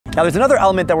Now there's another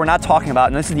element that we're not talking about,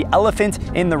 and this is the elephant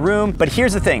in the room, but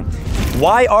here's the thing.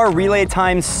 Why are relay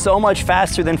times so much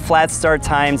faster than flat start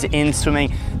times in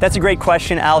swimming? That's a great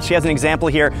question, Al. She has an example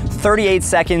here, 38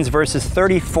 seconds versus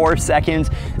 34 seconds.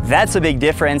 That's a big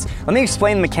difference. Let me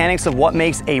explain the mechanics of what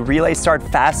makes a relay start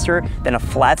faster than a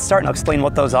flat start, and I'll explain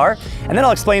what those are. And then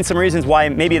I'll explain some reasons why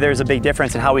maybe there's a big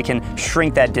difference and how we can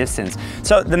shrink that distance.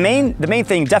 So the main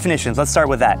thing, definitions, let's start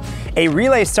with that. A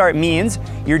relay start means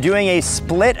you're doing a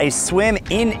split, a swim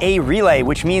in a relay,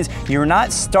 which means you're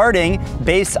not starting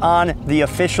based on the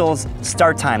official's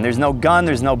start time. There's no gun,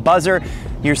 there's no buzzer.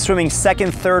 You're swimming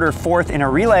second, third, or fourth in a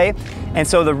relay. And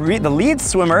so the lead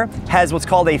swimmer has what's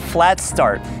called a flat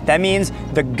start. That means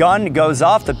the gun goes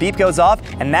off, the beep goes off,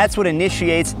 and that's what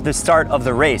initiates the start of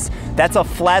the race. That's a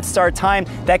flat start time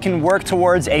that can work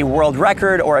towards a world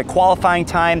record or a qualifying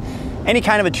time, any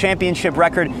kind of a championship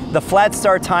record. The flat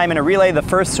start time in a relay, the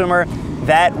first swimmer,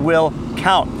 that will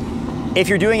count. If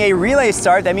you're doing a relay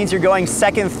start, that means you're going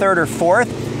second, third, or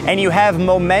fourth, and you have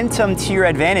momentum to your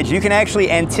advantage. You can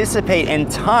actually anticipate in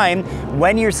time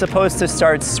when you're supposed to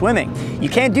start swimming. You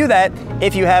can't do that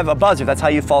if you have a buzzer. That's how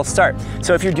you false start.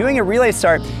 So if you're doing a relay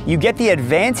start, you get the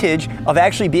advantage of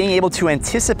actually being able to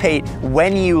anticipate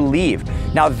when you leave.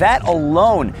 Now that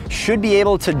alone should be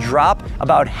able to drop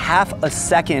about half a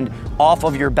second off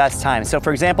of your best time. So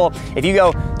for example, if you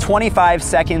go 25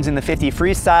 seconds in the 50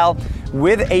 freestyle,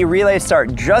 with a relay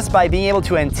start, just by being able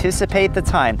to anticipate the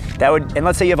time, that would, and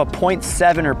let's say you have a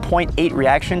 0.7 or 0.8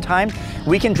 reaction time,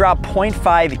 we can drop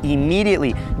 0.5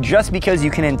 immediately just because you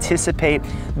can anticipate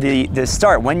the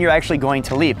start, when you're actually going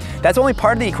to leave. That's only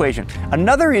part of the equation.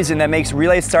 Another reason that makes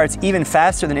relay starts even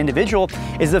faster than individual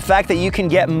is the fact that you can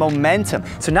get momentum.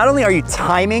 So not only are you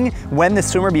timing when the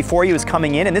swimmer before you is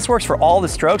coming in, and this works for all the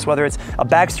strokes, whether it's a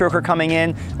backstroker coming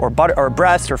in, or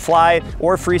breast, or fly,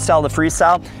 or freestyle to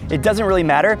freestyle, it doesn't really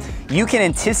matter. You can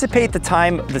anticipate the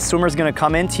time the swimmer is going to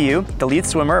come into you, the lead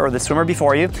swimmer or the swimmer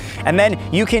before you, and then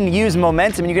you can use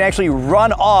momentum and you can actually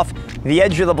run off the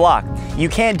edge of the block. You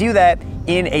can't do that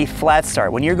in a flat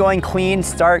start. When you're going clean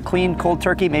start, clean cold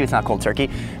turkey, maybe it's not cold turkey,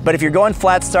 but if you're going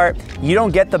flat start, you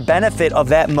don't get the benefit of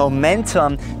that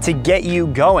momentum to get you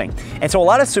going. And so a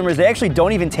lot of swimmers, they actually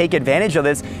don't even take advantage of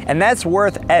this, and that's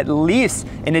worth at least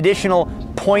an additional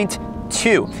 0.2.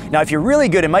 Now, if you're really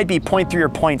good, it might be 0.3 or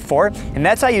 0.4, and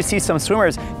that's how you see some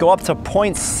swimmers go up to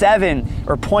 0.7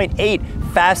 or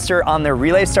 0.8 faster on their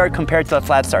relay start compared to the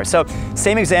flat start. So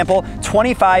same example,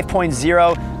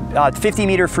 25.0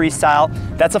 50-meter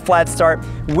freestyle, that's a flat start.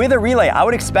 With a relay, I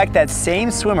would expect that same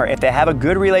swimmer, if they have a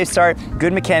good relay start,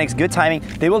 good mechanics, good timing,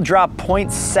 they will drop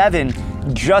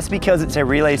 0.7 just because it's a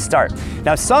relay start.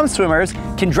 Now, some swimmers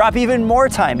can drop even more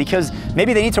time because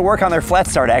maybe they need to work on their flat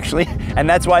start actually, and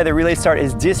that's why the relay start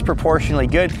is disproportionately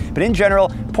good. But in general,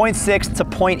 0.6 to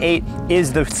 0.8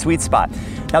 is the sweet spot.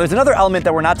 Now there's another element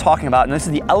that we're not talking about, and this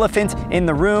is the elephant in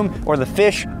the room, or the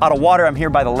fish out of water. I'm here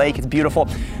by the lake, it's beautiful.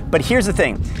 But here's the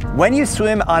thing, when you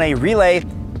swim on a relay,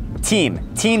 team.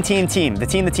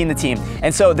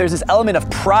 And so there's this element of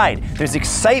pride, there's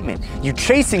excitement, you're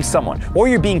chasing someone, or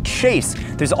you're being chased.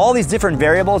 There's all these different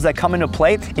variables that come into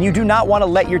play, and you do not want to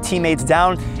let your teammates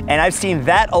down, and I've seen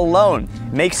that alone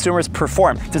make swimmers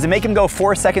perform. Does it make them go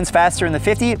 4 seconds faster in the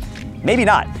 50? Maybe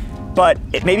not. But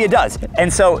maybe it does.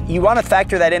 And so you want to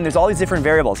factor that in. There's all these different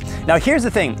variables. Now here's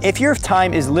the thing, if your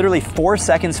time is literally 4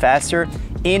 seconds faster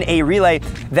in a relay,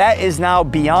 that is now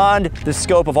beyond the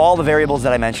scope of all the variables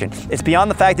that I mentioned. It's beyond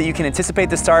the fact that you can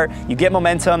anticipate the start, you get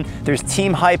momentum, there's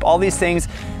team hype, all these things.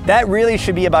 That really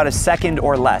should be about a second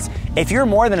or less. If you're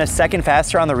more than a second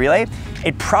faster on the relay,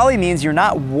 it probably means you're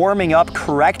not warming up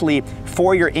correctly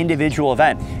for your individual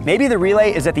event. Maybe the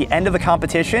relay is at the end of the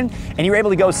competition and you're able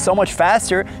to go so much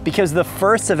faster because the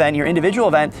first event, your individual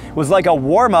event, was like a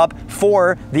warm-up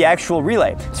for the actual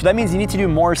relay. So that means you need to do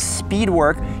more speed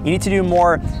work, you need to do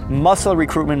more muscle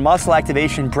recruitment, muscle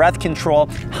activation, breath control,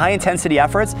 high intensity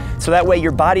efforts, so that way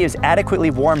your body is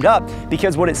adequately warmed up,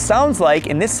 because what it sounds like,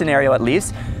 in this scenario at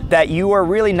least, that you are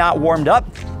really not warmed up.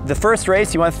 The first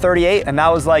race, you went 38, and that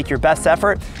was like your best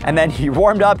effort, and then you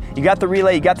warmed up, you got the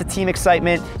relay, you got the team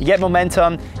excitement, you get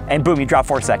momentum, and boom, you drop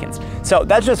 4 seconds. So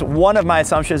that's just one of my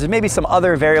assumptions. There's maybe some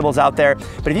other variables out there,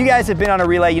 but if you guys have been on a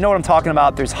relay, you know what I'm talking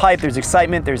about. There's hype, there's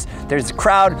excitement, there's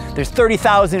crowd, there's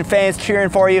 30,000 fans cheering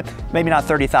for you. Maybe not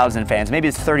 30,000 fans, maybe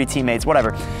it's 30 teammates,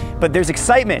 whatever. But there's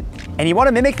excitement, and you want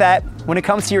to mimic that when it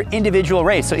comes to your individual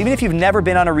race. So even if you've never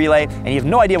been on a relay and you have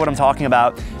no idea what I'm talking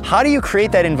about, how do you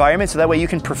create that environment so that way you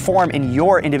can perform in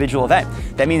your individual event?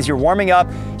 That means you're warming up,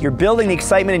 you're building the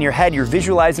excitement in your head, you're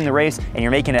visualizing the race, and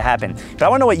you're making it happen. But I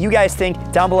want to know what you guys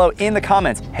think down below in the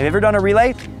comments. Have you ever done a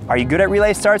relay? Are you good at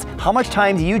relay starts? How much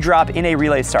time do you drop in a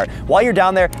relay start? While you're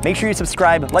down there, make sure you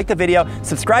subscribe, like the video,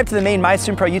 subscribe to the main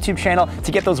MySwimPro YouTube channel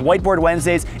to get those Whiteboard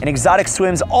Wednesdays and exotic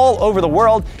swims all over the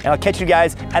world, and I'll catch you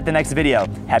guys at the next video.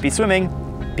 Happy swimming.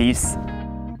 Peace.